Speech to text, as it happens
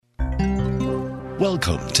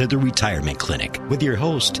Welcome to the Retirement Clinic with your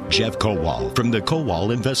host, Jeff Kowal from the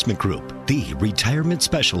Kowal Investment Group, the retirement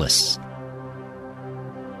specialists.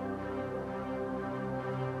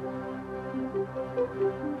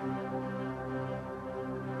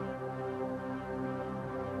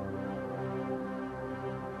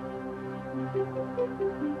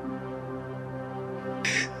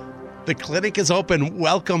 The clinic is open.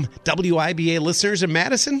 Welcome, WIBA listeners in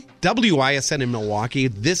Madison, WISN in Milwaukee.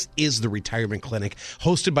 This is the Retirement Clinic,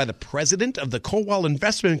 hosted by the president of the Kowal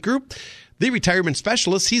Investment Group, the retirement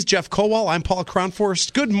specialist. He's Jeff Kowal. I'm Paul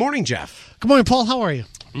Cronforst. Good morning, Jeff. Good morning, Paul. How are you?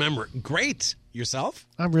 Remember, great. Yourself?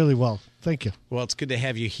 I'm really well. Thank you. Well, it's good to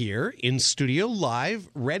have you here in studio, live,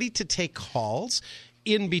 ready to take calls.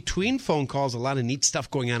 In between phone calls, a lot of neat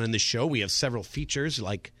stuff going on in the show. We have several features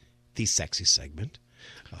like the sexy segment.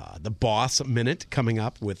 The Boss Minute coming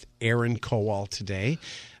up with Aaron Kowal today.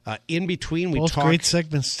 In between, we Both talk. Great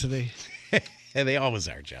segments today. They always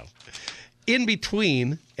are, Joe. In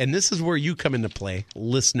between, and this is where you come into play,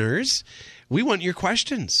 listeners, we want your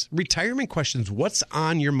questions, retirement questions. What's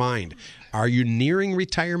on your mind? Are you nearing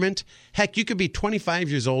retirement? Heck, you could be 25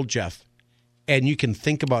 years old, Jeff, and you can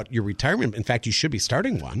think about your retirement. In fact, you should be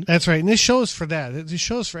starting one. That's right. And this show is for that. This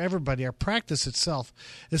show is for everybody. Our practice itself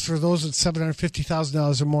is for those with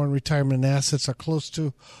 $750,000 or more in retirement assets are close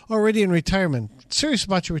to already in retirement. Serious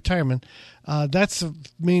about your retirement. That's the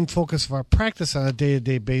main focus of our practice on a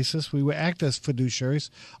day-to-day basis. We will act as fiduciaries.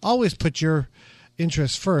 Always put your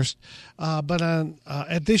interests first. But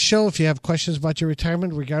at this show, if you have questions about your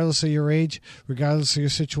retirement, regardless of your age, regardless of your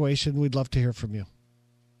situation, we'd love to hear from you.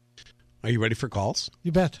 Are you ready for calls?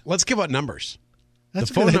 You bet. Let's give out numbers. That's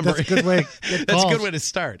the phone number. That's a good way. That's a good way to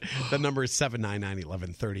start. The number is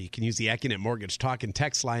 799-1130. You can use the AccuNet Mortgage Talk and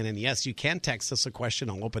Text line. And yes, you can text us a question.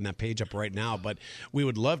 I'll open that page up right now. But we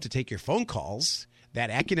would love to take your phone calls.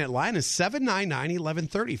 That AccuNet line is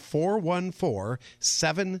 799-1130.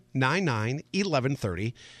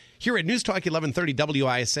 414-799-1130. Here at News Talk 1130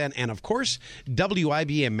 WISN and, of course,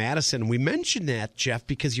 WIBA Madison. We mentioned that, Jeff,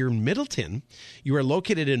 because you're in Middleton. You are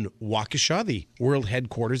located in Waukesha, the world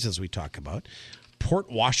headquarters, as we talk about.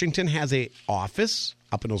 Port Washington has an office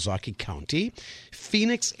up in Ozaukee County.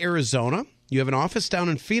 Phoenix, Arizona. You have an office down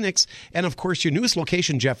in Phoenix. And, of course, your newest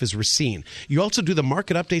location, Jeff, is Racine. You also do the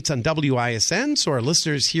market updates on WISN, so our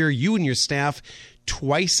listeners hear you and your staff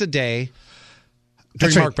twice a day.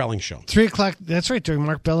 During Mark Belling's show. 3 o'clock, that's right, during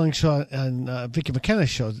Mark Belling's show and Vicki McKenna's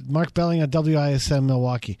show. Mark Belling on WISN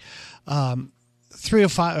Milwaukee.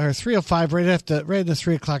 3:05, right in the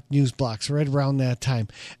 3 o'clock news block, so right around that time.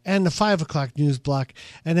 And the 5 o'clock news block.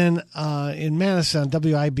 And then in Madison on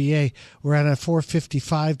WIBA, we're at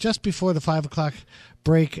 4:55, just before the 5 o'clock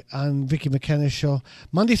break on Vicki McKenna's show.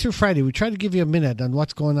 Monday through Friday, we try to give you a minute on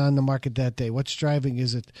what's going on in the market that day. What's driving?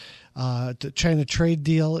 Is it the China trade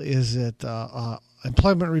deal? Is it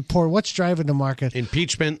employment report? What's driving the market?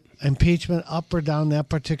 Impeachment up or down that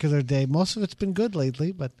particular day. Most of it's been good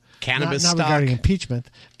lately, but cannabis not stock regarding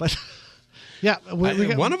impeachment. But yeah,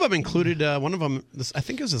 one of them included I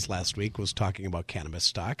think it was this last week, was talking about cannabis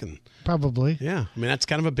stock, and probably I mean, that's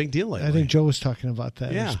kind of a big deal lately. I think Joe was talking about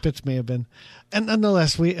that. Yeah, Spitz may have been. And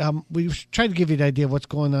nonetheless, we tried to give you an idea of what's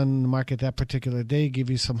going on in the market that particular day,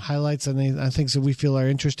 give you some highlights on things that we feel are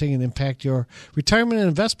interesting and impact your retirement and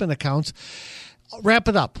investment accounts. Wrap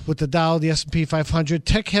it up with the Dow, the S&P 500,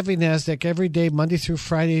 tech-heavy NASDAQ every day, Monday through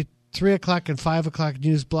Friday, 3 o'clock and 5 o'clock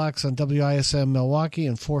news blocks on WISN Milwaukee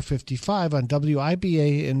and 4:55 on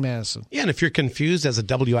WIBA in Madison. Yeah, and if you're confused as a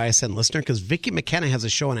WISN listener, because Vicki McKenna has a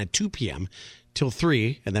show on at 2 p.m. till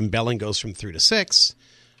 3, and then Belling goes from 3 to 6.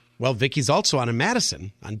 Well, Vicki's also on in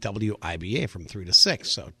Madison on WIBA from 3 to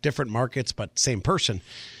 6. So different markets, but same person.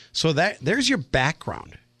 So there's your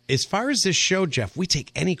background. As far as this show, Jeff, we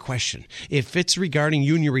take any question. If it's regarding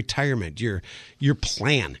you and your retirement, your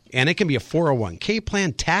plan, and it can be a 401k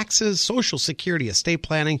plan, taxes, Social Security, estate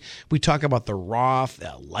planning. We talk about the Roth,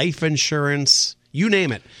 life insurance, you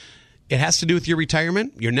name it. It has to do with your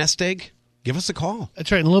retirement, your nest egg. Give us a call.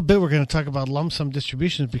 That's right. In a little bit, we're going to talk about lump sum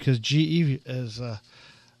distributions because GE is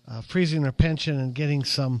freezing their pension and getting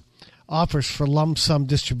some offers for lump sum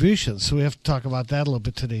distributions. So we have to talk about that a little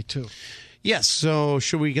bit today, too. Yes, so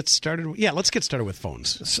should we get started? Yeah, let's get started with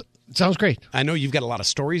phones. Sounds great. I know you've got a lot of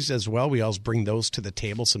stories as well. We always bring those to the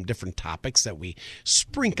table, some different topics that we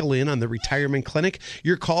sprinkle in on the Retirement Clinic.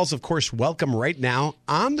 Your calls, of course, welcome right now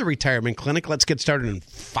on the Retirement Clinic. Let's get started in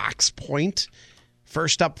Fox Point.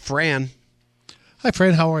 First up, Fran. Hi,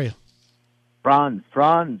 Fran. How are you? Franz.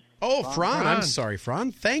 Oh, Fran. I'm sorry,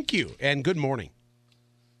 Fran. Thank you, and good morning.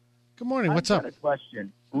 Good morning. What's up? I've got a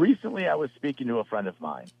question. Recently, I was speaking to a friend of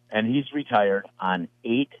mine, and he's retired on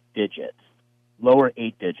 8 digits. lower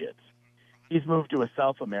 8 digits. He's moved to a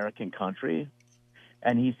South American country,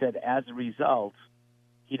 and he said as a result,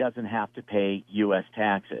 he doesn't have to pay U.S.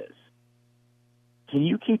 taxes. Can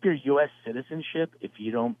you keep your U.S. citizenship if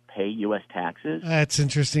you don't pay U.S. taxes? That's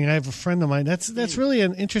interesting. I have a friend of mine. That's really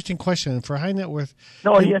an interesting question. And for high net worth,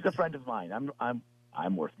 No, he has a friend of mine.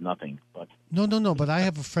 I'm worth nothing, but no. But I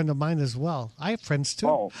have a friend of mine as well. I have friends too.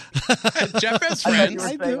 oh, Jeff has I thought friends. you were I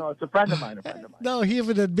saying, do. oh, it's a friend of mine. No, he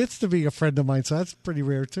even admits to being a friend of mine, so that's pretty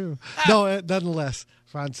rare too. No, nonetheless,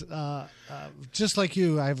 Franz, just like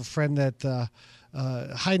you, I have a friend that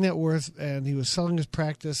high net worth, and he was selling his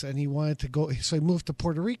practice, and he wanted to go, so he moved to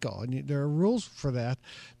Puerto Rico, and there are rules for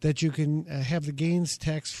that you can have the gains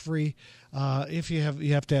tax free if you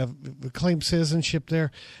have to have claim citizenship there.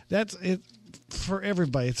 That's it. For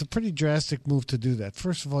everybody, it's a pretty drastic move to do that.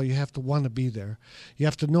 First of all, you have to want to be there. You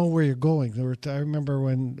have to know where you're going. I remember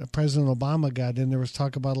when President Obama got in, there was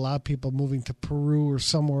talk about a lot of people moving to Peru or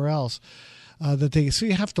somewhere else. So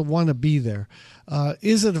you have to want to be there.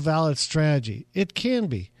 Is it a valid strategy? It can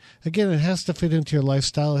be. Again, it has to fit into your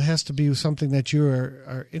lifestyle. It has to be something that you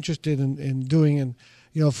are interested in doing.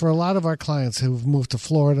 And for a lot of our clients who've moved to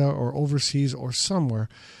Florida or overseas or somewhere,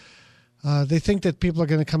 they think that people are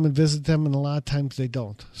going to come and visit them, and a lot of times they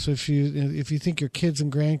don't. So if you think your kids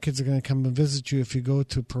and grandkids are going to come and visit you if you go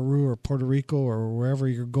to Peru or Puerto Rico or wherever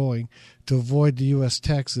you're going to avoid the U.S.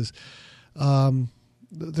 taxes,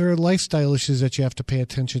 there are lifestyle issues that you have to pay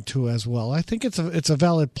attention to as well. I think it's a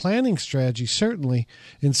valid planning strategy, certainly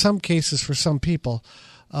in some cases for some people,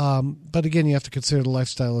 but again, you have to consider the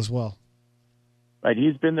lifestyle as well. Right.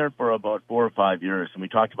 He's been there for about 4 or 5 years, and we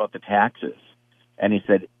talked about the taxes, and he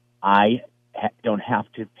said, I don't have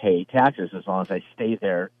to pay taxes as long as I stay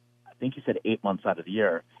there. I think he said 8 months out of the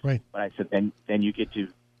year. Right. But I said, then you get to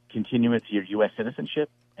continue with your U.S.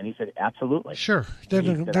 citizenship? And he said, absolutely. Sure. They're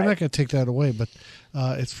not going to take that away, but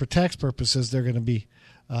it's for tax purposes. They're going to be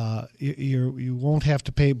you won't have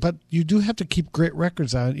to pay, but you do have to keep great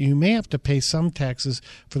records on it. You may have to pay some taxes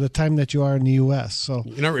for the time that you are in the U.S. So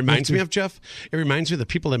It reminds me of, Jeff? It reminds me of the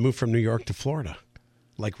people that moved from New York to Florida,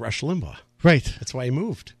 like Rush Limbaugh. Right. That's why he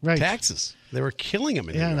moved. Right. Taxes. They were killing him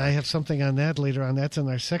in New Yeah, York. and I have something on that later on. That's in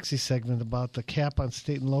our sexy segment about the cap on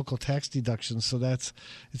state and local tax deductions. So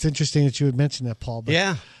it's interesting that you would mention that, Paul. But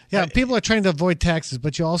Yeah. People are trying to avoid taxes,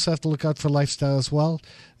 but you also have to look out for lifestyle as well,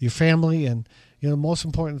 your family, and most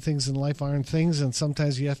important things in life aren't things, and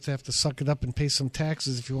sometimes you have to suck it up and pay some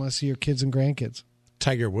taxes if you want to see your kids and grandkids.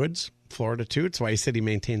 Tiger Woods, Florida, too. That's why he said he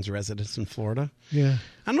maintains a residence in Florida. Yeah.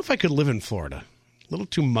 I don't know if I could live in Florida. A little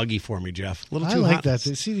too muggy for me, Jeff. A little I too like hot. that.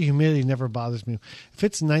 See, the humidity never bothers me. If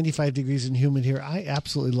it's 95 degrees and humid here, I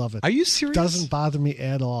absolutely love it. Are you serious? Doesn't bother me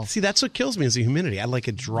at all. See, that's what kills me is the humidity. I like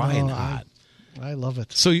it dry and hot. I love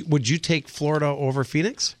it. So would you take Florida over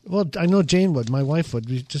Phoenix? Well, I know Jane would. My wife would,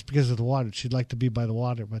 just because of the water. She'd like to be by the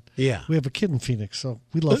water. But Yeah. we have a kid in Phoenix, so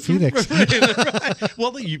we love Phoenix. Right.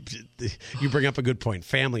 Well, you bring up a good point.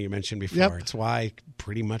 Family you mentioned before. Yep. It's why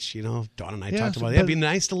pretty much, Dawn and I Yeah, talked about it. It'd be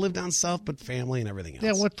nice to live down south, but family and everything else.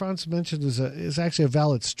 Yeah, what Franz mentioned is actually a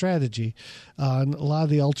valid strategy. And a lot of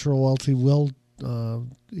the ultra wealthy will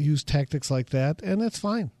use tactics like that, and that's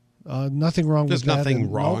fine. Nothing wrong There's with that. nothing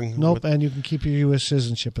and wrong Nope, with- and you can keep your U.S.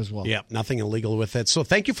 citizenship as well. Yeah, nothing illegal with it. So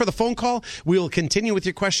thank you for the phone call. We will continue with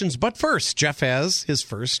your questions. But first, Jeff has his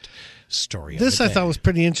first story. This of I the thought day. was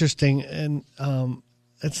pretty interesting, and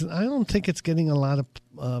I don't think it's getting a lot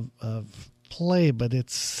of play, but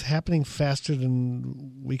it's happening faster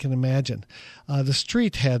than we can imagine. The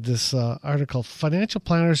Street had this article: financial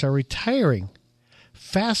planners are retiring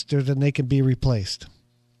faster than they can be replaced.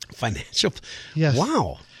 Financial. Yes.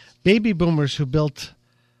 Wow. Baby boomers who built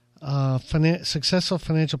successful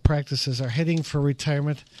financial practices are heading for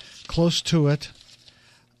retirement, close to it,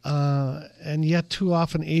 and yet too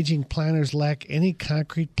often aging planners lack any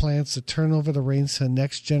concrete plans to turn over the reins to the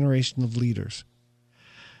next generation of leaders.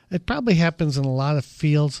 It probably happens in a lot of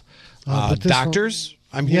fields. But this Doctors,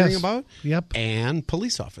 I'm hearing Yes. about. Yep. And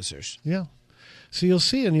police officers. Yeah. So you'll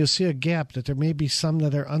see a gap that there may be some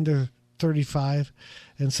that are under 35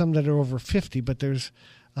 and some that are over 50, but there's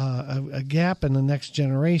a gap in the next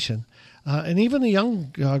generation. And even the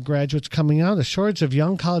young graduates coming out, the shortage of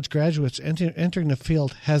young college graduates entering the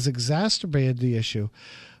field has exacerbated the issue,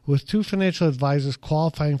 with 2 financial advisors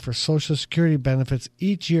qualifying for Social Security benefits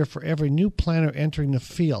each year for every new planner entering the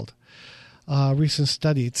field. Recent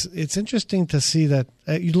study. It's interesting to see that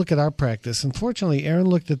you look at our practice. Unfortunately, Aaron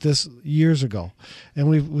looked at this years ago, and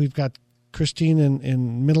we've got Christine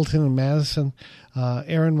in Middleton and Madison,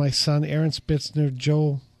 Aaron, my son, Aaron Spitzner,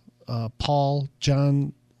 Joe, Paul,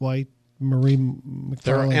 John White, Marie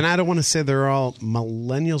McFarland. And I don't want to say they're all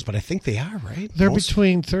millennials, but I think they are, right? They're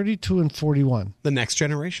between 32 and 41. The next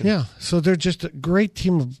generation. Yeah. So they're just a great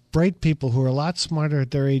team of bright people who are a lot smarter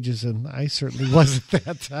at their ages than I certainly was at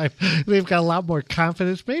that time. They've got a lot more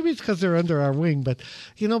confidence. Maybe it's because they're under our wing, but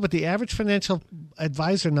the average financial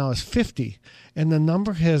advisor now is 50, and the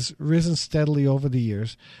number has risen steadily over the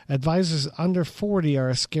years. Advisors under 40 are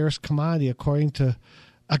a scarce commodity,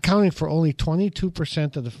 accounting for only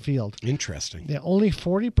 22% of the field. Interesting. Yeah, only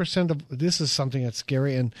 40% of this is something that's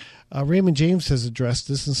scary, and Raymond James has addressed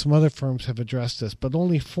this, and some other firms have addressed this. But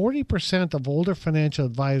only 40% of older financial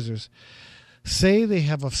advisors say they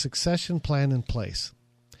have a succession plan in place,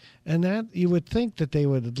 and that you would think that they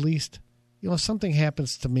would at least, if something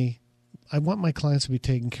happens to me, I want my clients to be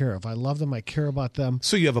taken care of. I love them. I care about them.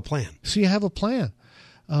 So you have a plan. So you have a plan.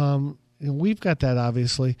 We've got that,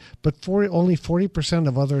 obviously, but only 40%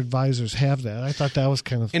 of other advisors have that. I thought that was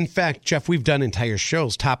kind of... In fact, Jeff, we've done entire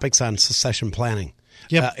shows, topics on succession planning.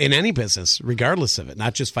 Yep. In any business, regardless of it,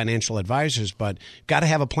 not just financial advisors, but got to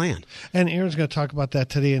have a plan. And Aaron's going to talk about that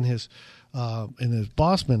today in his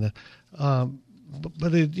Boss Minute.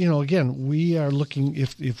 But again, we are looking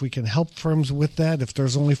if we can help firms with that. If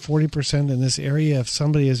there's only 40% in this area, if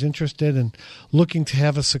somebody is interested in looking to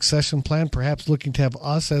have a succession plan, perhaps looking to have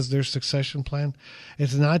us as their succession plan,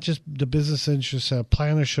 it's not just the business interests a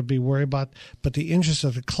planner should be worried about, but the interests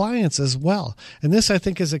of the clients as well. And this, I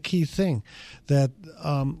think, is a key thing. That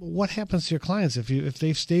what happens to your clients if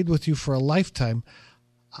they've stayed with you for a lifetime?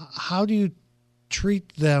 How do you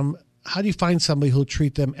treat them? How do you find somebody who'll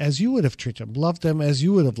treat them as you would have treated them, love them as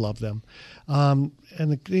you would have loved them? I'm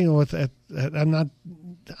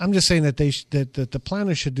just saying that that the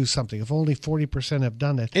planners should do something. If only 40% have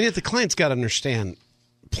done it, and yet the clients got to understand,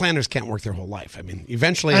 planners can't work their whole life. I mean,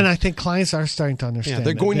 eventually, and I think clients are starting to understand. Yeah,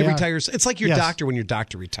 they're going to retire. It's like your doctor when your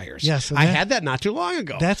doctor retires. Yes, I had that not too long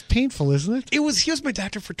ago. That's painful, isn't it? He was my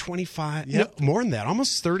doctor for 25, Yep. more than that,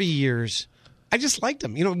 almost 30 years. I just liked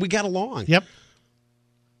him. We got along. Yep.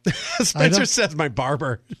 Spencer says my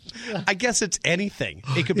barber. I guess it's anything.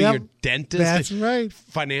 It could be Yep. your dentist. That's right.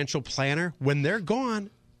 Financial planner. When they're gone,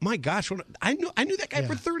 my gosh, I knew that guy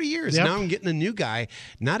for 30 years. Yep. Now I'm getting a new guy.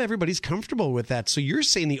 Not everybody's comfortable with that. So you're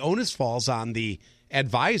saying the onus falls on the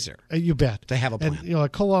advisor. You bet. To have a plan. And,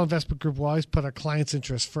 at Kowal Investment Group, we always put our clients'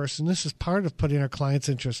 interests first. And this is part of putting our clients'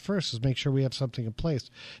 interests first, is make sure we have something in place.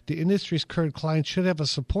 The industry's current clients should have a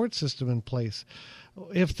support system in place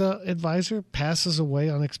if the advisor passes away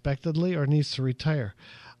unexpectedly or needs to retire.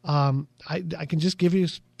 I can just give you a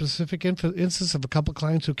specific instance of a couple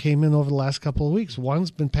clients who came in over the last couple of weeks. One's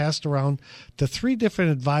been passed around to 3 different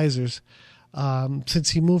advisors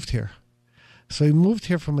since he moved here. So he moved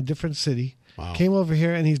here from a different city, came over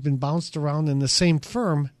here, and he's been bounced around in the same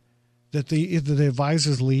firm that the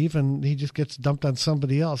advisors leave, and he just gets dumped on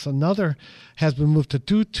somebody else. Another has been moved to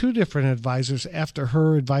two different advisors after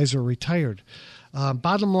her advisor retired.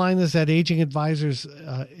 Bottom line is that aging advisors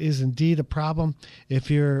is indeed a problem.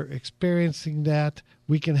 If you're experiencing that,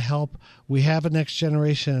 we can help. We have a next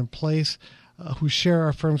generation in place who share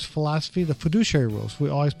our firm's philosophy, the fiduciary rules. We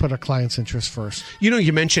always put our clients' interests first.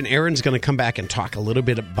 You mentioned Aaron's going to come back and talk a little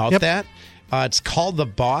bit about that. It's called the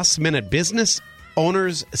Boss Minute Business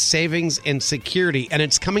Owners, Savings, and Security, and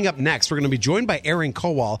it's coming up next. We're going to be joined by Aaron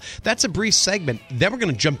Kowal. That's a brief segment. Then we're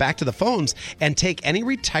going to jump back to the phones and take any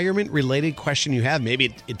retirement-related question you have.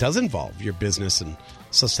 Maybe it does involve your business and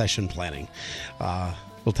succession planning.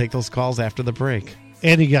 We'll take those calls after the break.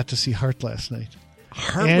 Annie got to see Hart last night.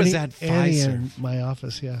 Hart was at Annie Pfizer. in my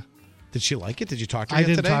office, yeah. Did she like it? Did you talk to her I yet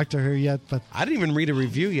didn't today? talk to her yet, but I didn't even read a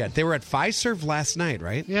review yet. They were at Pfizer last night,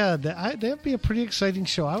 right? yeah, that'd be a pretty exciting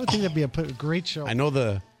show. I would think that'd be a great show. I know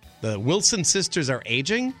the Wilson sisters are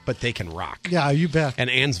aging, but they can rock. Yeah, you bet. And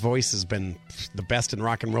Ann's voice has been the best in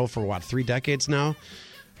rock and roll for, 3 decades now?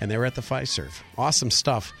 And they were at the Pfizer. Awesome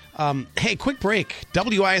stuff. Hey, quick break.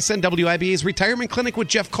 WISN WIBA's Retirement Clinic with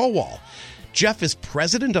Jeff Kowal. Jeff is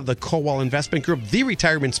president of the Kowal Investment Group, the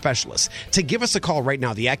retirement specialist. To give us a call right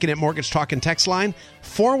now, the Accunet Mortgage Talk and Text line,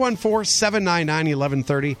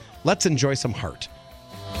 414-799-1130. Let's enjoy some Hart.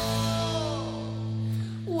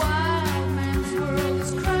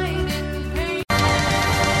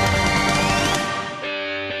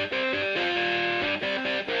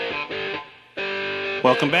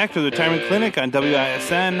 Welcome back to the Retirement Clinic on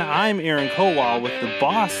WISN. I'm Aaron Kowal with the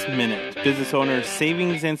Boss Minute, Business Owners,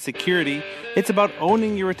 Savings, and Security. It's about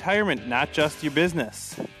owning your retirement, not just your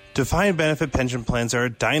business. Defined benefit pension plans are a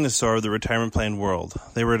dinosaur of the retirement plan world.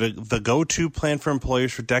 They were the go-to plan for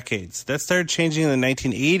employers for decades. That started changing in the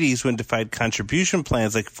 1980s when defined contribution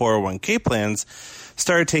plans like 401k plans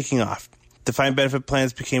started taking off. Defined benefit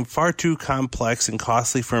plans became far too complex and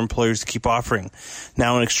costly for employers to keep offering.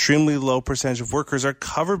 Now an extremely low percentage of workers are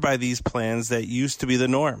covered by these plans that used to be the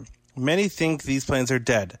norm. Many think these plans are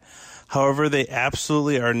dead. However, they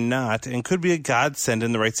absolutely are not and could be a godsend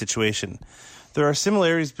in the right situation. There are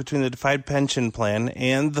similarities between the defined pension plan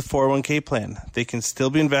and the 401k plan. They can still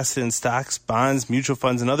be invested in stocks, bonds, mutual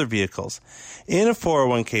funds, and other vehicles. In a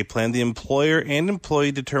 401k plan, the employer and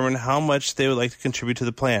employee determine how much they would like to contribute to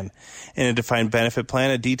the plan. In a defined benefit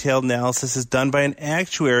plan, a detailed analysis is done by an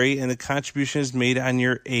actuary, and the contribution is made on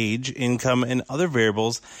your age, income, and other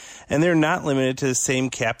variables, and they're not limited to the same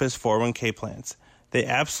cap as 401k plans. They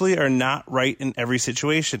absolutely are not right in every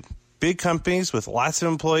situation. Big companies with lots of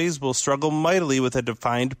employees will struggle mightily with a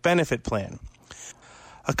defined benefit plan.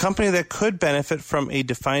 A company that could benefit from a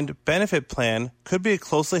defined benefit plan could be a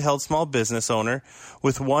closely held small business owner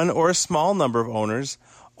with one or a small number of owners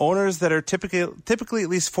that are typically at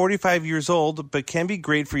least 45 years old, but can be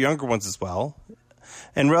great for younger ones as well,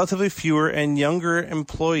 and relatively fewer and younger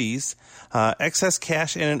employees, excess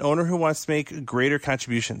cash, and an owner who wants to make greater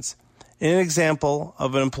contributions. In an example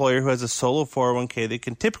of an employer who has a solo 401k, they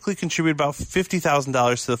can typically contribute about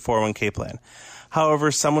 $50,000 to the 401k plan.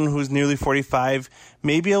 However, someone who's nearly 45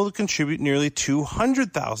 may be able to contribute nearly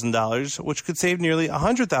 $200,000, which could save nearly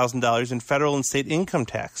 $100,000 in federal and state income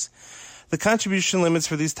tax. The contribution limits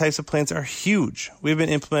for these types of plans are huge. We've been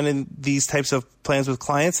implementing these types of plans with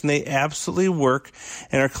clients, and they absolutely work,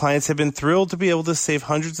 and our clients have been thrilled to be able to save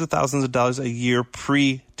hundreds of thousands of dollars a year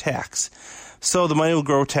pre-tax. So the money will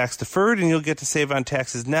grow tax deferred, and you'll get to save on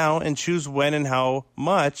taxes now and choose when and how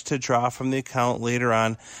much to draw from the account later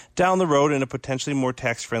on down the road in a potentially more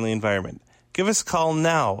tax-friendly environment. Give us a call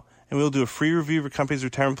now, and we'll do a free review of your company's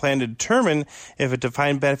retirement plan to determine if a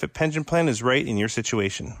defined benefit pension plan is right in your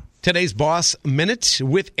situation. Today's Boss Minute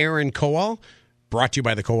with Aaron Kowal, brought to you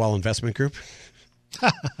by the Kowal Investment Group.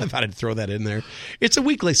 I thought I'd throw that in there. It's a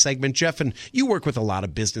weekly segment, Jeff, and you work with a lot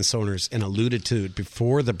of business owners and alluded to it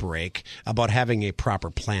before the break about having a proper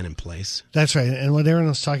plan in place. That's right. And what Aaron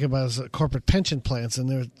was talking about is corporate pension plans. And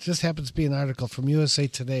there just happens to be an article from USA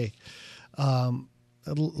Today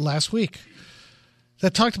last week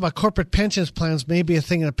that talked about corporate pensions plans may be a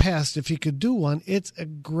thing of the past. If you could do one, it's a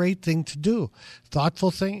great thing to do. Thoughtful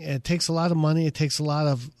thing. It takes a lot of money. It takes a lot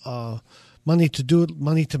of money to do it,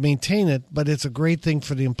 money to maintain it, but it's a great thing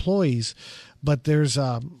for the employees. But there's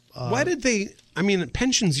why did they? I mean,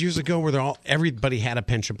 pensions years ago where everybody had a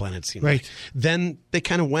pension plan, it seemed right. Like. Then they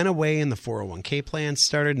kind of went away and the 401k plans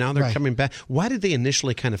started. Now they're coming back. Why did they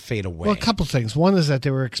initially kind of fade away? Well, a couple of things. One is that they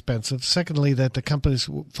were expensive. Secondly, that the companies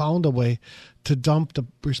found a way to dump the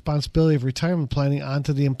responsibility of retirement planning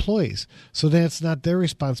onto the employees. So then it's not their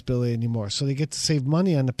responsibility anymore. So they get to save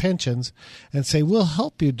money on the pensions and say, we'll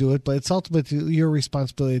help you do it, but it's ultimately your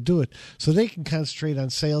responsibility to do it. So they can concentrate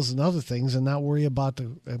on sales and other things and not worry about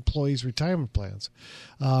the employees' retirement plans.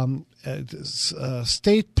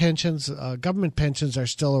 State pensions, government pensions are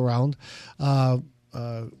still around.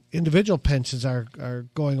 Individual pensions are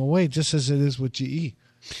going away, just as it is with GE.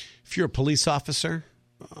 If you're a police officer,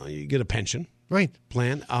 you get a pension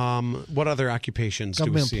plan. What other occupations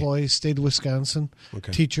Government do we see? employees, state of Wisconsin,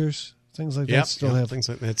 teachers, things like that still have things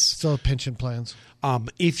like that. Still have pension plans.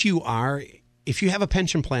 If you have a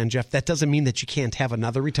pension plan, Jeff, that doesn't mean that you can't have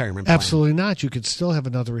another retirement plan. Absolutely not. You could still have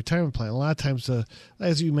another retirement plan. A lot of times,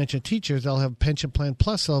 as you mentioned, teachers, they'll have a pension plan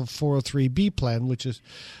plus they'll have a 403B plan, which is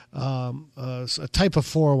a type of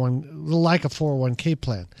 401, like a 401k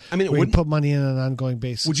plan. I mean, where you put money in on an ongoing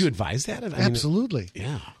basis. Would you advise that? Absolutely.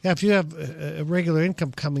 Yeah. If you have a regular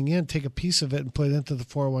income coming in, take a piece of it and put it into the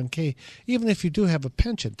 401k. Even if you do have a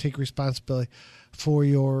pension, take responsibility for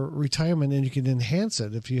your retirement, and you can enhance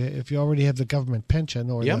it if you already have the government pension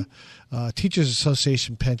or the Teachers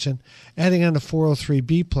Association pension. Adding on a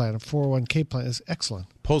 403B plan, a 401k plan is excellent.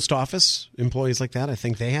 Post office employees like that, I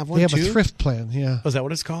think they have one too. They have too? a thrift plan, yeah. Oh, is that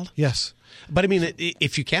what it's called? Yes. But I mean,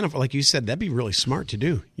 if you can, like you said, that'd be really smart to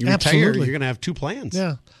do. You Absolutely. retire, you're going to have two plans.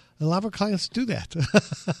 Yeah. A lot of our clients do that.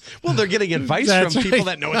 Well, they're getting advice from people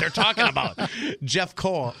that know what they're talking about. Jeff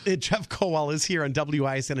Kowal is here on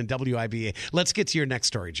WISN and WIBA. Let's get to your next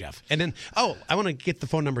story, Jeff. And then, I want to get the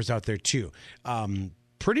phone numbers out there, too.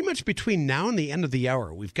 Pretty much between now and the end of the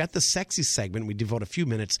hour, we've got the sexy segment. We devote a few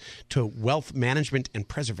minutes to wealth management and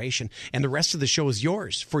preservation, and the rest of the show is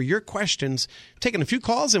yours for your questions. Taking a few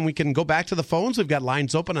calls, and we can go back to the phones. We've got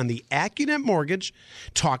lines open on the AccuNet Mortgage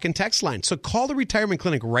talk and text line. So call the retirement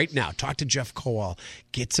clinic right now. Talk to Jeff Kowal.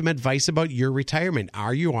 Get some advice about your retirement.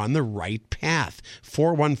 Are you on the right path?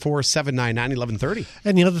 414-799-1130.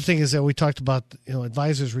 And the other thing is that we talked about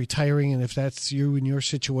advisors retiring, and if that's you in your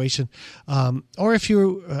situation, or if you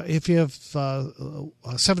if you have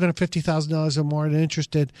 $750,000 or more and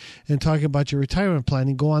interested in talking about your retirement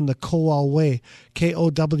planning, go on the Kowal Way,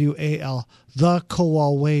 Kowal,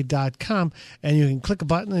 thekowalway.com, and you can click a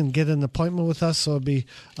button and get an appointment with us. So it'd be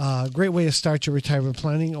a great way to start your retirement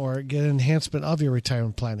planning or get an enhancement of your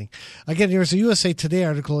retirement planning. Again, here's a USA Today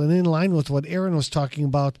article, and in line with what Aaron was talking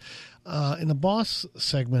about in the Boss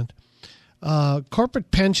segment,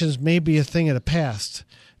 corporate pensions may be a thing of the past.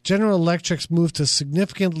 General Electric's move to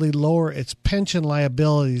significantly lower its pension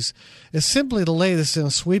liabilities is simply the latest in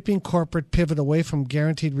a sweeping corporate pivot away from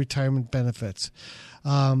guaranteed retirement benefits.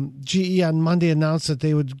 GE on Monday announced that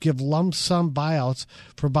they would give lump sum buyouts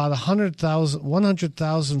for about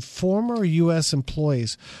 100,000 former U.S.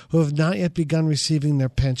 employees who have not yet begun receiving their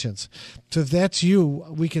pensions. So if that's you,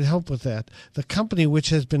 we can help with that. The company, which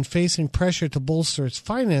has been facing pressure to bolster its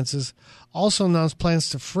finances, also announced plans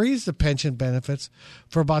to freeze the pension benefits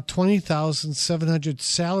for about 20,700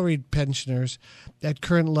 salaried pensioners at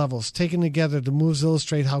current levels. Taken together, the moves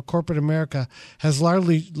illustrate how corporate America has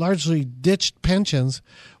largely ditched pensions,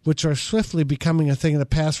 which are swiftly becoming a thing of the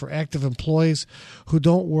past for active employees who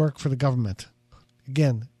don't work for the government.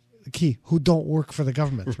 Again, the key, who don't work for the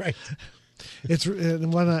government. Right. It's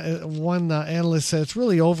one analyst said it's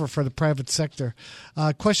really over for the private sector.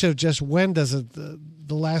 Question of just when does the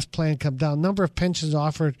last plan come down? Number of pension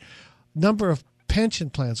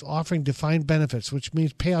plans offering defined benefits, which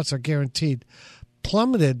means payouts are guaranteed,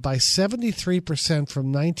 plummeted by 73%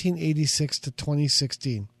 from 1986 to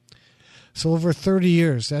 2016. So over 30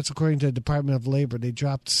 years, that's according to the Department of Labor, they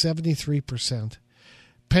dropped 73%.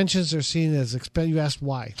 Pensions are seen as expensive. You asked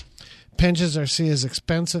why. Pensions are seen as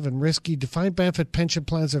expensive and risky. Defined benefit pension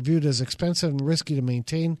plans are viewed as expensive and risky to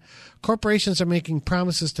maintain. Corporations are making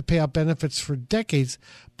promises to pay out benefits for decades,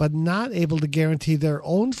 but not able to guarantee their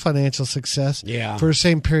own financial success for the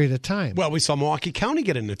same period of time. Well, we saw Milwaukee County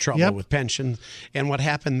get into trouble with pension and what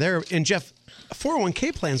happened there. And, Jeff,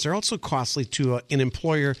 401k plans are also costly to an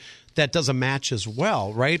employer that does a match as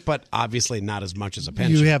well, right? But obviously not as much as a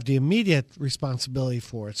pension. You have the immediate responsibility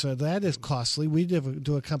for it. So that is costly. We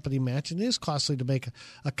do a company match, and it is costly to make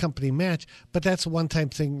a company match, but that's a one-time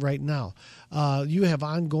thing right now. You have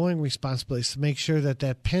ongoing responsibilities to make sure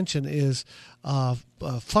that pension is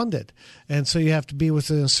funded. And so you have to be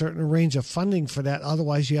within a certain range of funding for that.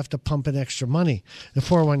 Otherwise, you have to pump in extra money. The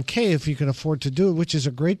 401k, if you can afford to do it, which is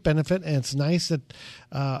a great benefit, and it's nice that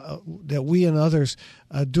we and others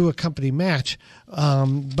do a company match.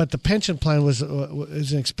 But the pension plan is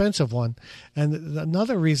an expensive one. And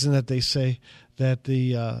another reason that they say that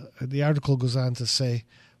the article goes on to say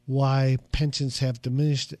why pensions have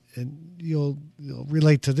diminished, and you'll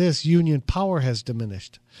relate to this, union power has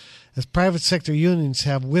diminished. As private sector unions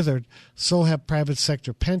have withered, so have private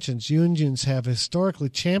sector pensions. Unions have historically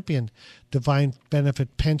championed defined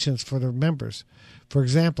benefit pensions for their members. For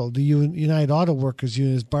example, the United Auto Workers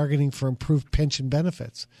Union is bargaining for improved pension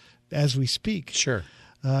benefits as we speak. Sure.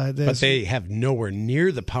 But they have nowhere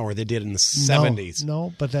near the power they did in the 70s.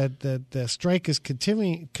 No, but the strike is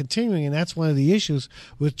continuing, and that's one of the issues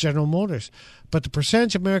with General Motors. But the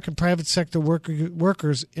percentage of American private sector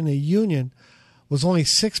workers in a union was only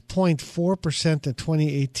 6.4% in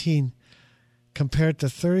 2018 compared to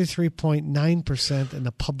 33.9% in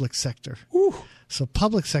the public sector. Ooh. So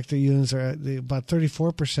public sector unions are about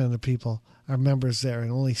 34% of the people are members there,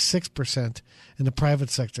 and only 6% in the private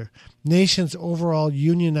sector. Nation's overall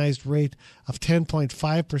unionized rate of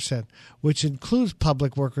 10.5%, which includes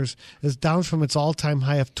public workers, is down from its all-time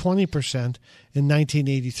high of 20% in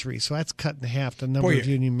 1983. So that's cut in half the number of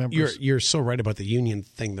union members. You're so right about the union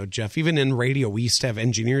thing, though, Jeff. Even in radio, we used to have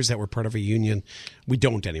engineers that were part of a union. We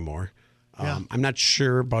don't anymore. I'm not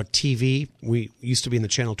sure about TV. We used to be in the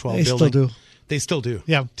Channel 12 building. They still do. They still do.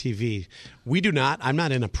 Yeah. TV. We do not. I'm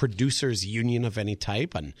not in a producers union of any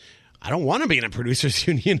type, and I don't want to be in a producers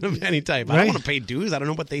union of any type. I don't want to pay dues. I don't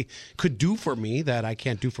know what they could do for me that I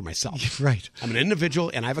can't do for myself. Right. I'm an individual,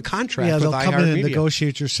 and I have a contract with iHeartMedia. They'll come in and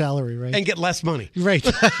negotiate your salary, right? And get less money. Right.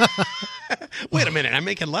 Wait a minute. I'm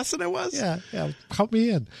making less than I was? Yeah. Count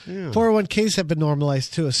me in. Yeah. 401ks have been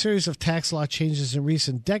normalized, too. A series of tax law changes in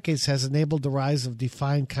recent decades has enabled the rise of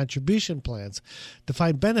defined contribution plans.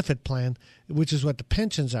 Defined benefit plan, which is what the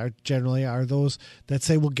pensions are generally, are those that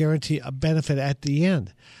say will guarantee a benefit at the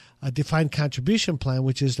end. A defined contribution plan,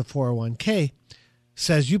 which is the 401k,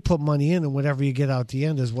 says you put money in and whatever you get out at the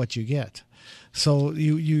end is what you get. So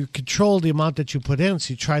you control the amount that you put in,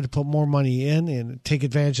 so you try to put more money in and take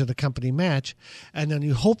advantage of the company match, and then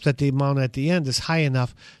you hope that the amount at the end is high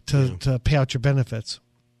enough to pay out your benefits.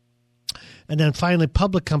 And then finally,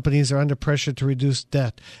 public companies are under pressure to reduce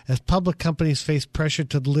debt. As public companies face pressure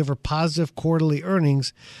to deliver positive quarterly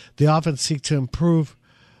earnings, they often seek to improve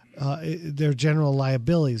their general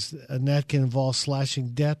liabilities, and that can involve slashing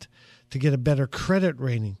debt to get a better credit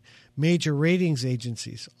rating. Major ratings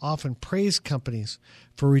agencies often praise companies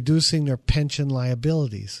for reducing their pension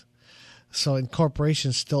liabilities. So, and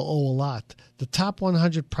corporations still owe a lot. The top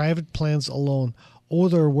 100 private plans alone owe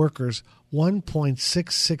their workers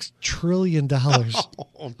 $1.66 trillion.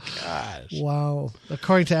 Oh, gosh. Wow.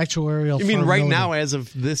 According to actuarial You mean firm right Northern. now as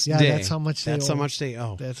of this day? That's how much they owe. That's how much they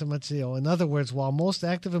owe. That's how much they owe. In other words, while most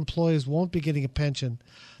active employees won't be getting a pension,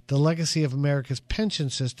 the legacy of America's pension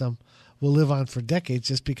system will live on for decades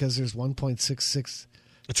just because there's $1.66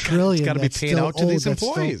 trillion. It's got to be that's paid still out to owed, these that's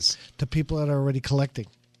still employees. to people that are already collecting.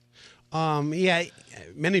 Yeah,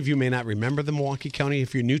 many of you may not remember the Milwaukee County.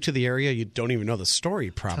 If you're new to the area, you don't even know the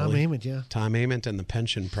story, probably. Tom Ament, yeah. Tom Ament and the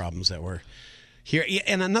pension problems that were here. Yeah,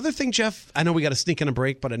 and another thing, Jeff, I know we got to sneak in a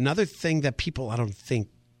break, but another thing that people, I don't think,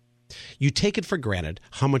 you take it for granted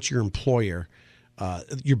how much your employer,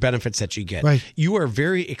 your benefits that you get. Right. You are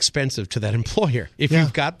very expensive to that employer. If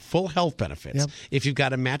you've got full health benefits, Yep. if you've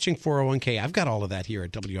got a matching 401k, I've got all of that here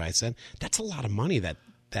at WISN. That's a lot of money that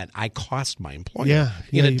I cost my employer Yeah,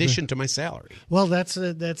 in you addition to my salary. Well, that's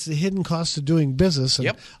the hidden cost of doing business. And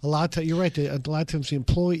Yep. a lot of times, you're right. A lot of times the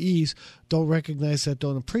employees don't recognize that,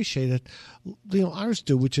 don't appreciate it. Ours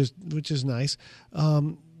do, which is nice.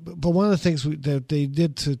 But one of the things that they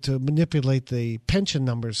did to manipulate the pension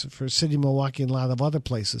numbers for City of Milwaukee and a lot of other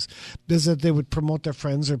places is that they would promote their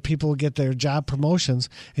friends or people would get their job promotions,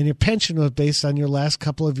 and your pension was based on your last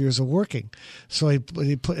couple of years of working. So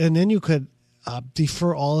and then you could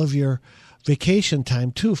defer all of your vacation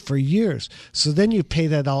time too for years. So then you pay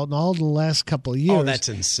that out in all the last couple of years. Oh, that's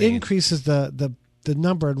insane. Increases the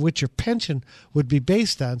number in which your pension would be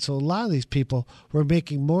based on. So a lot of these people were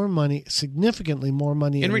making more money, significantly more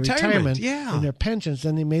money in retirement yeah. in their pensions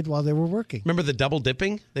than they made while they were working. Remember the double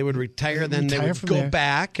dipping? They would retire, then they would from go there.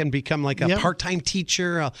 back and become like a Yep. part-time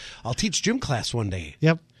teacher. I'll teach gym class one day.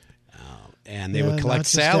 Yep. And they Yeah, would not collect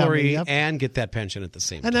just that, salary yep. and get that pension at the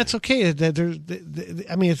same time. And that's okay.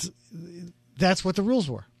 That's what the rules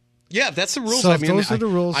were. Yeah, that's the rules. So I if mean, those are the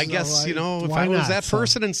rules, I guess, if why I was not? that So-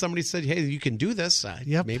 person and somebody said, hey, you can do this,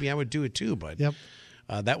 Yep. maybe I would do it too. But Yep.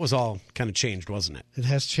 that was all kind of changed, wasn't it? It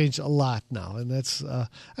has changed a lot now, and that's I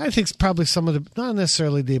think it's probably some of the, not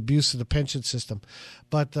necessarily the abuse of the pension system,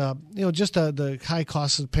 but just the high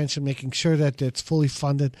cost of the pension, making sure that it's fully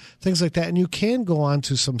funded, things like that. And you can go on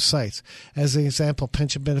to some sites, as an example,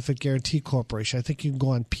 Pension Benefit Guarantee Corporation. I think you can go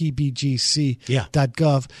on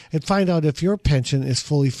pbgc.gov and find out if your pension is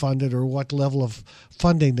fully funded or what level of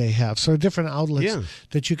funding they have. So there are different outlets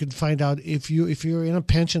that you can find out if you're in a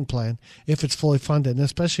pension plan, if it's fully funded. And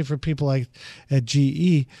especially for people like at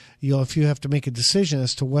GE, if you have to make a decision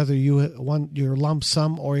as to whether you want your lump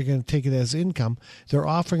sum or you're going to take it as income, they're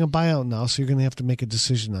offering a buyout now, so you're going to have to make a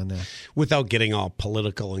decision on that. Without getting all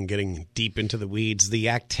political and getting deep into the weeds, the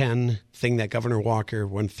Act 10 thing that Governor Walker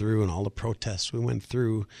went through and all the protests we went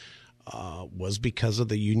through was because of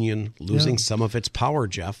the union losing some of its power,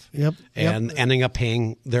 Jeff. Yep. And ending up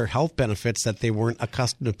paying their health benefits that they weren't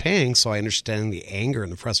accustomed to paying. So I understand the anger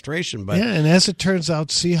and the frustration. But and as it turns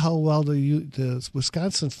out, see how well the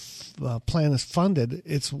Wisconsin plan is funded.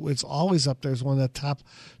 It's always up there as one of the top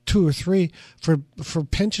 2 or 3 for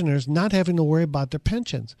pensioners not having to worry about their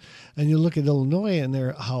pensions. And you look at Illinois and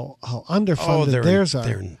how underfunded theirs are.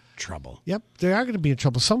 They're in trouble. Yep, they are going to be in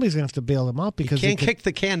trouble. Somebody's going to have to bail them out because you can't kick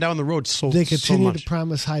the can down the road they continue so much. to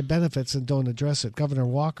promise high benefits and don't address it. Governor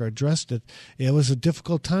Walker addressed it. It was a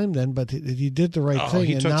difficult time then, but he did the right thing.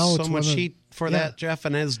 He and took now so it's much heat for that, Jeff,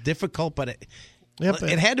 and it's difficult, but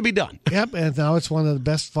it had to be done. Yep, and now it's one of the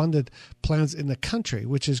best funded plans in the country,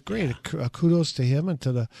 which is great. Kudos to him and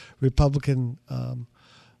to the Republican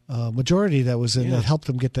majority that was in that helped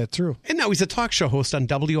him get that through. And now he's a talk show host on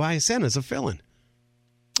WISN as a fill-in.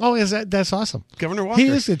 Oh, that's awesome. Governor Walker. He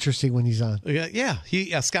is interesting when he's on.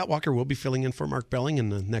 Scott Walker will be filling in for Mark Belling in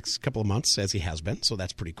the next couple of months, as he has been, so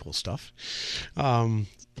that's pretty cool stuff.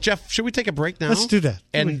 Jeff, should we take a break now? Let's do that.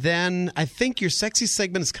 And then I think your sexy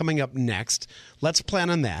segment is coming up next. Let's plan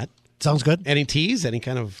on that. Sounds good. Any tease? Any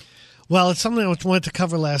kind of... Well, it's something I wanted to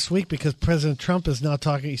cover last week because President Trump is now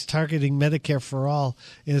he's targeting Medicare for all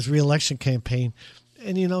in his reelection campaign.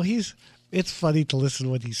 And, it's funny to listen to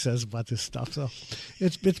what he says about this stuff. So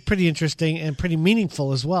it's pretty interesting and pretty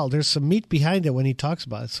meaningful as well. There's some meat behind it when he talks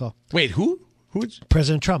about it. So wait, who? Who's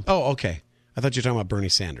President Trump? Oh, okay. I thought you were talking about Bernie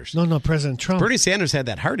Sanders. No, President Trump. Bernie Sanders had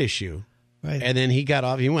that heart issue, right? And then he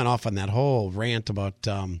went off on that whole rant about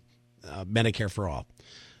Medicare for all.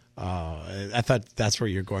 I thought that's where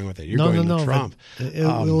you're going with it. You're going to Trump.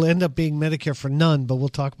 It'll end up being Medicare for none, but we'll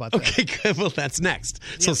talk about that. Okay, good. Well, that's next.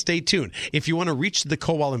 So stay tuned. If you want to reach the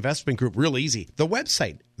Kowal Investment Group, real easy. The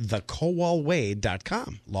website,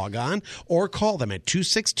 thekowalway.com. Log on or call them at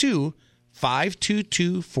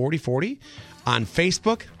 262-522-4040. On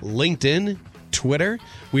Facebook, LinkedIn, Twitter.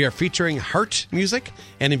 We are featuring Heart Music.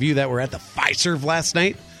 Any of you that were at the Fiserv last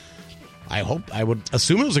night, I would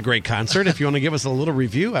assume it was a great concert. If you want to give us a little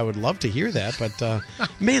review, I would love to hear that. But,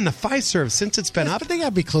 man, the Fiserv, since it's been up. But they got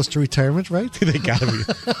to be close to retirement, right? They got to be.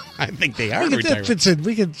 I think they are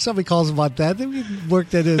retirement. Somebody calls about that. We can work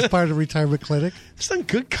that as part of the retirement clinic. There's some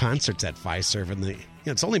good concerts at Fiserv. And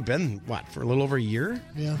it's only been, for a little over a year?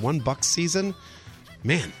 Yeah. $1 season.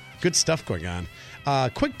 Man, good stuff going on.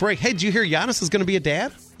 Quick break. Hey, did you hear Giannis is going to be a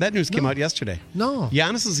dad? That news came out yesterday. No.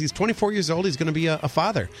 Giannis he's 24 years old. He's going to be a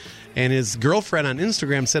father. And his girlfriend on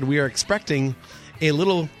Instagram said, we are expecting a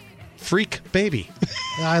little freak baby.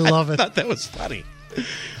 I love it. I thought that was funny.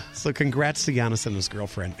 So congrats to Giannis and his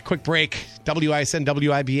girlfriend. A quick break. WISN,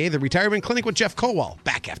 WIBA, the Retirement Clinic with Jeff Kowal.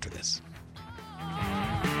 Back after this.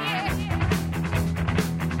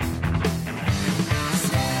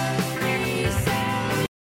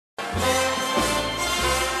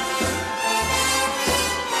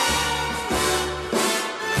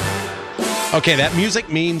 Okay, that music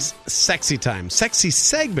means sexy time, sexy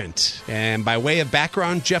segment. And by way of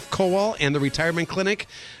background, Jeff Kowal and the Retirement Clinic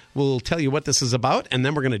will tell you what this is about, and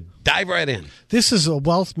then we're going to dive right in. This is a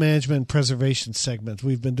wealth management preservation segment.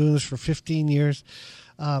 We've been doing this for 15 years.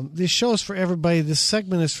 This show is for everybody. This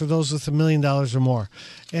segment is for those with $1 million or more.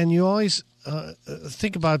 And you always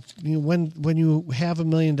think about when you have $1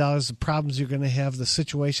 million, the problems you're going to have, the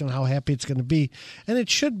situation, how happy it's going to be. And it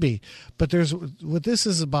should be. But what this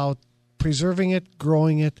is about, preserving it,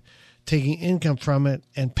 growing it, taking income from it,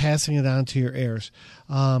 and passing it on to your heirs.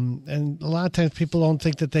 And a lot of times people don't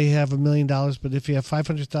think that they have $1 million, but if you have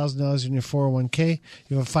 $500,000 in your 401k,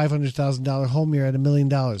 you have a $500,000 home, you're at $1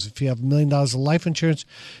 million. If you have $1 million of life insurance,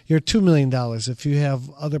 you're at $2 million. If you have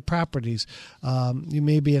other properties, you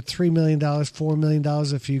may be at $3 million, $4 million.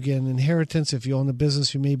 If you get an inheritance, if you own a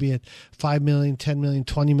business, you may be at $5 million, $10 million,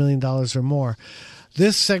 $20 million or more.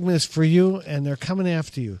 This segment is for you, and they're coming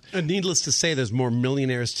after you. And needless to say, there's more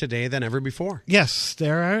millionaires today than ever before. Yes,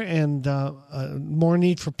 there are, and more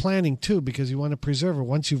need for planning, too, because you want to preserve it.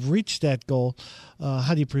 Once you've reached that goal,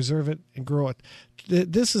 how do you preserve it and grow it?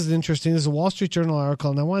 This is interesting. This is a Wall Street Journal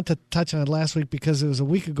article, and I wanted to touch on it last week because it was a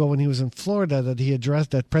week ago when he was in Florida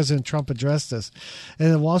that President Trump addressed this.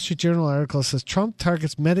 And the Wall Street Journal article says, Trump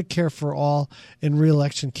targets Medicare for all in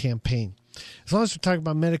re-election campaign. As long as we're talking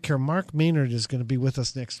about Medicare, Mark Maynard is going to be with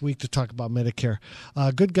us next week to talk about Medicare.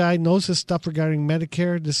 Good guy, knows his stuff regarding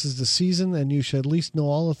Medicare. This is the season, and you should at least know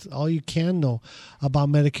all you can know about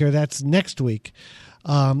Medicare. That's next week.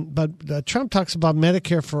 But Trump talks about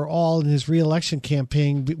Medicare for all in his re-election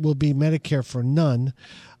campaign will be Medicare for none.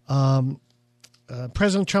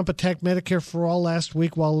 President Trump attacked Medicare for all last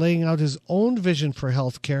week while laying out his own vision for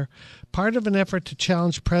health care, part of an effort to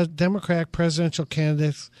challenge Democratic presidential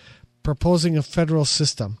candidates proposing a federal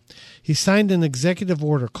system. He signed an executive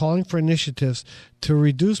order calling for initiatives to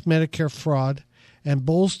reduce Medicare fraud and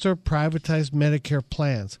bolster privatized Medicare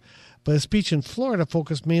plans. But his speech in Florida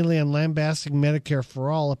focused mainly on lambasting Medicare for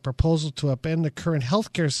all, a proposal to upend the current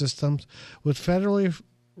healthcare systems with federally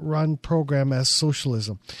run program as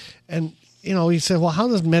socialism. And, he said, well, how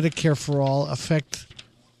does Medicare for all affect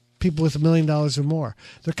people with $1 million or more?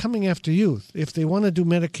 They're coming after you. If they want to do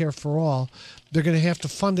Medicare for all, they're going to have to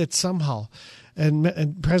fund it somehow.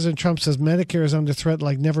 And President Trump says Medicare is under threat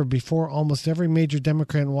like never before. Almost every major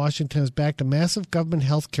Democrat in Washington has backed a massive government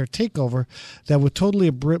health care takeover that would totally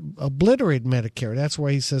obliterate Medicare. That's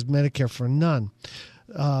why he says Medicare for none.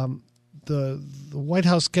 The White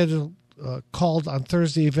House scheduled called on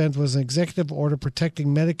Thursday event was an executive order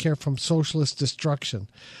protecting Medicare from socialist destruction.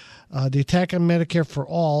 The attack on Medicare for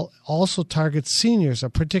all also targets seniors, a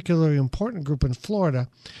particularly important group in Florida,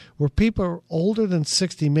 where people older than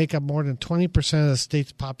 60 make up more than 20% of the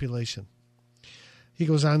state's population. He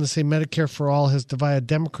goes on to say Medicare for all has divided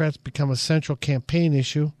Democrats, become a central campaign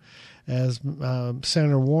issue, as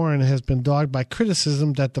Senator Warren has been dogged by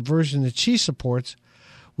criticism that the version that she supports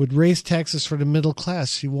would raise taxes for the middle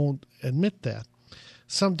class. She won't admit that.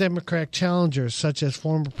 Some Democratic challengers, such as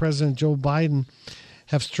former President Joe Biden,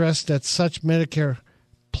 have stressed that such Medicare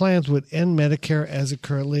plans would end Medicare as it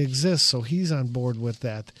currently exists. So he's on board with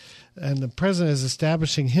that. And the president is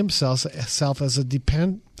establishing himself as a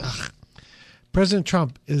President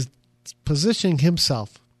Trump is positioning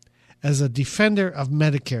himself as a defender of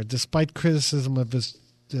Medicare, despite criticism of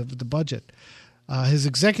the budget. His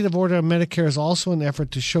executive order on Medicare is also an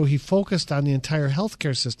effort to show he focused on the entire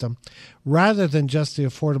healthcare system rather than just the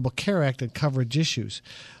Affordable Care Act and coverage issues.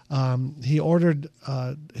 He ordered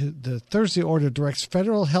the Thursday order directs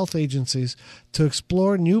federal health agencies to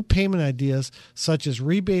explore new payment ideas such as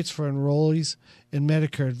rebates for enrollees in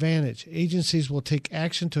Medicare Advantage. Agencies will take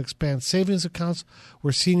action to expand savings accounts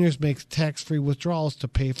where seniors make tax-free withdrawals to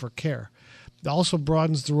pay for care. It also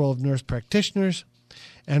broadens the role of nurse practitioners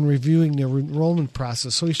and reviewing the enrollment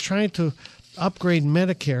process. So he's trying to upgrade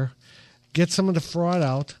Medicare, get some of the fraud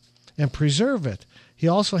out, and preserve it. He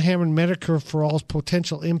also hammered Medicare for All's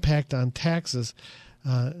potential impact on taxes.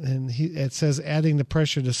 It says, adding the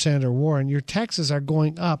pressure to Senator Warren, your taxes are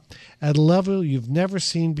going up at a level you've never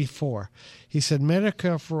seen before. He said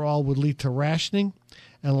Medicare for All would lead to rationing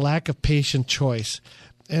and lack of patient choice.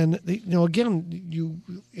 And, again,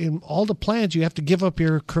 in all the plans, you have to give up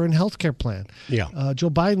your current health care plan. Yeah. Joe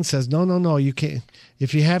Biden says, no, you can't.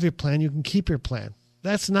 If you have your plan, you can keep your plan.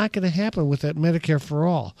 That's not going to happen with that Medicare for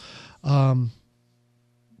All.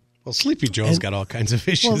 Well, Sleepy Joe's got all kinds of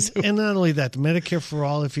issues. Well, and not only that, the Medicare for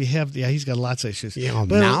All, if you have, he's got lots of issues. Yeah,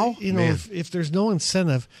 but, now? If there's no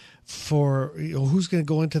incentive for, who's going to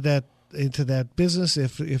go into that business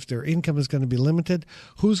if their income is going to be limited,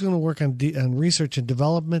 who's going to work on research and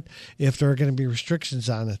development if there are going to be restrictions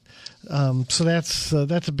on it. So that's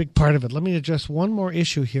a big part of it. Let me address one more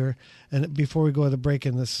issue here, and before we go to the break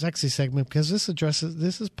in the sexy segment, because this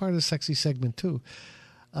is part of the sexy segment too.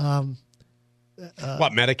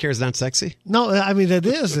 What, Medicare is not sexy? No, I mean, it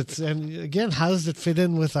is. And again, how does it fit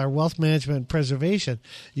in with our wealth management and preservation?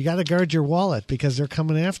 You got to guard your wallet because they're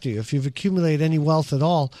coming after you. If you've accumulated any wealth at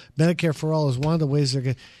all, Medicare for All is one of the ways they're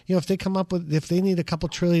going to, if they need a couple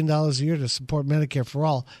 $1 trillion a year to support Medicare for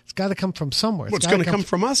All, it's got to come from somewhere. It's going to come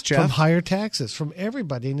from us, Jeff. From higher taxes, from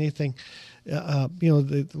everybody. Anything, some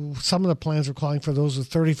of the plans are calling for those with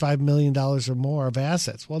 $35 million or more of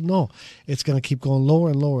assets. Well, no, it's going to keep going lower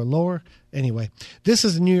and lower and lower. Anyway, this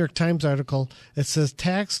is a New York Times article. It says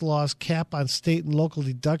tax laws cap on state and local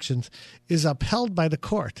deductions is upheld by the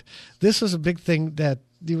court. This was a big thing that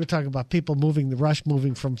you were talking about, people moving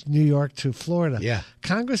from New York to Florida. Yeah.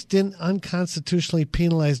 Congress didn't unconstitutionally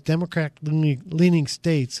penalize Democrat-leaning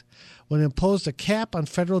states when it imposed a cap on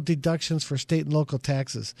federal deductions for state and local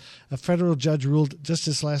taxes. A federal judge ruled just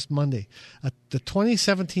this last Monday. The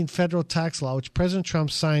 2017 federal tax law, which President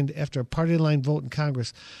Trump signed after a party line vote in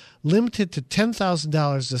Congress, limited to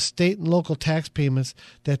 $10,000 the state and local tax payments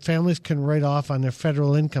that families can write off on their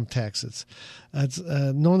federal income taxes. It's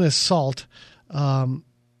known as SALT.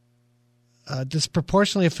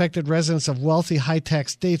 Disproportionately affected residents of wealthy,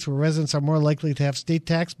 high-tax states where residents are more likely to have state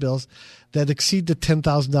tax bills that exceed the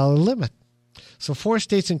 $10,000 limit. So 4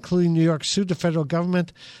 states, including New York, sued the federal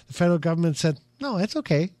government. The federal government said, no, that's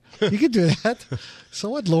okay. You can do that. So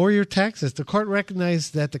what? Lower your taxes. The court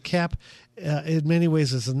recognized that the cap in many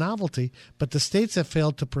ways is a novelty, but the states have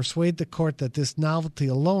failed to persuade the court that this novelty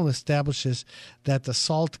alone establishes that the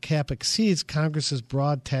SALT cap exceeds Congress's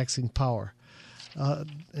broad taxing power.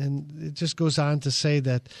 And it just goes on to say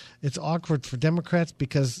that it's awkward for Democrats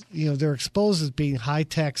because they're exposed as being high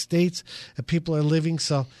tax states and people are living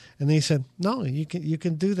so. And they said, no, you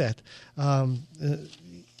can do that.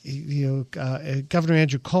 Governor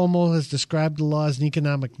Andrew Cuomo has described the law as an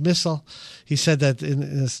economic missile. He said that in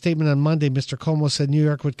a statement on Monday, Mr. Cuomo said New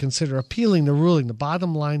York would consider appealing the ruling. The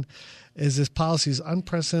bottom line is this policy is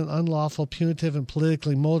unprecedented, unlawful, punitive, and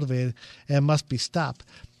politically motivated and must be stopped.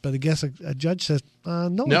 But I guess a judge says,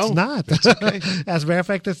 no, it's not. It's okay. As a matter of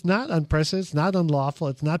fact, it's not unprecedented, it's not unlawful,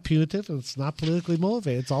 it's not punitive, and it's not politically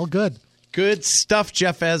motivated. It's all good. Good stuff,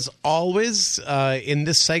 Jeff, as always. In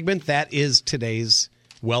this segment, that is today's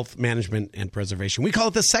wealth management and preservation. We call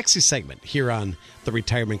it the sexy segment here on the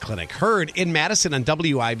Retirement Clinic. Heard in Madison on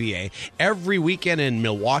WIBA, every weekend in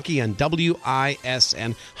Milwaukee on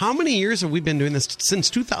WISN. How many years have we been doing this?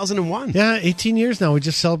 Since 2001. Yeah, 18 years now. We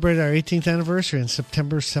just celebrated our 18th anniversary on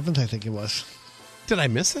September 7th, I think it was. Did I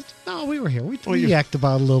miss it? No, we were here. We yacked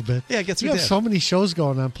about a little bit. Yeah, I guess we did. have so many shows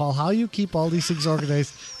going on, Paul. How you keep all these things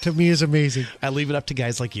organized, to me, is amazing. I leave it up to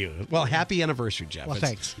guys like you. Well, happy anniversary, Jeff. Well,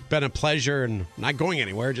 thanks. It's been a pleasure and not going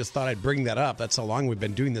anywhere. Just thought I'd bring that up. That's how long we've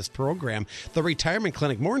been doing this program. The Retirement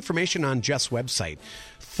Clinic. More information on Jeff's website.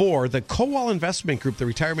 For the Kowal Investment Group, the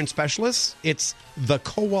retirement specialists, it's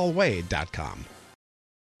thekowalway.com.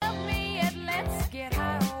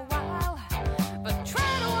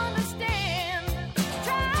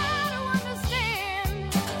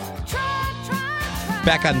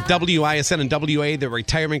 Back on WISN and WA, the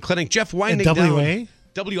Retirement Clinic. Jeff winding and down.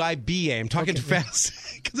 WIBA. I'm talking too fast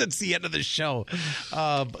because it's the end of the show.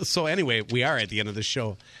 So anyway, we are at the end of the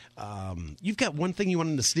show. You've got one thing you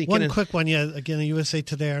wanted to sneak in. One quick one, yeah. Again, a USA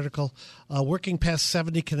Today article. Working past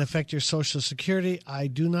 70 can affect your Social Security. I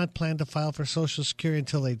do not plan to file for Social Security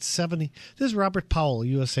until age 70. This is Robert Powell,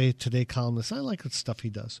 USA Today columnist. I like the stuff he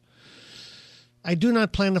does. I do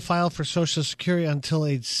not plan to file for Social Security until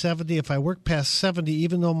age 70. If I work past 70,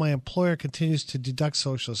 even though my employer continues to deduct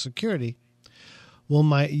Social Security, will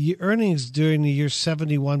my earnings during the year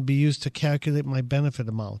 71 be used to calculate my benefit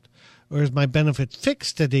amount? Or is my benefit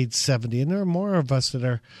fixed at age 70? And there are more of us that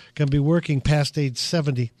are going to be working past age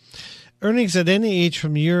 70. Earnings at any age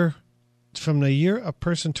from the year a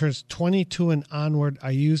person turns 22 and onward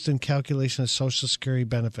are used in calculation of Social Security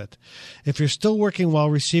benefit. If you're still working while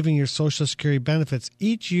receiving your Social Security benefits,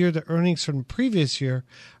 each year the earnings from the previous year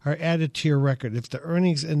are added to your record. If the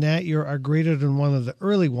earnings in that year are greater than one of the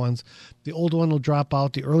early ones, the old one will drop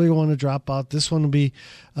out, the earlier one will drop out, this one will be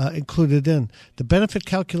included in. The benefit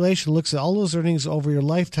calculation looks at all those earnings over your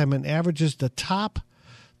lifetime and averages the top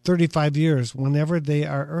 35 years whenever they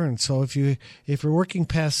are earned. So if you're working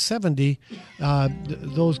past 70,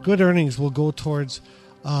 those good earnings will go towards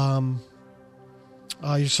your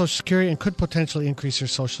Social Security and could potentially increase your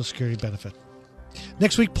Social Security benefit.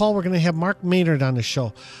 Next week, Paul, we're going to have Mark Maynard on the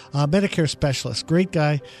show, Medicare specialist. Great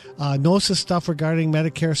guy, knows his stuff regarding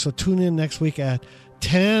Medicare, so tune in next week at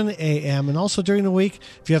 10 a.m. And also during the week,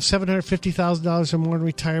 if you have $750,000 or more in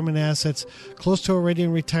retirement assets, close to already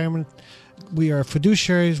in retirement, we are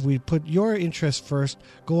fiduciaries. We put your interest first.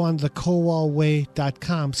 Go on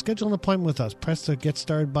thekowalway.com. Schedule an appointment with us. Press the Get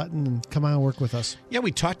Started button and come on and work with us. Yeah,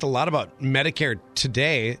 we talked a lot about Medicare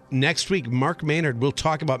today. Next week, Mark Maynard will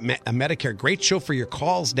talk about Medicare. Great show for your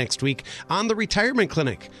calls next week on the Retirement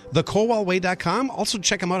Clinic. Thekowalway.com. Also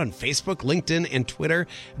check him out on Facebook, LinkedIn, and Twitter.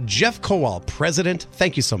 Jeff Kowal, President.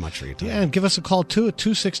 Thank you so much for your time. Yeah, and give us a call, too, at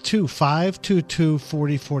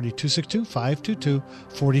 262-522-4040.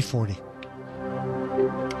 262-522-4040.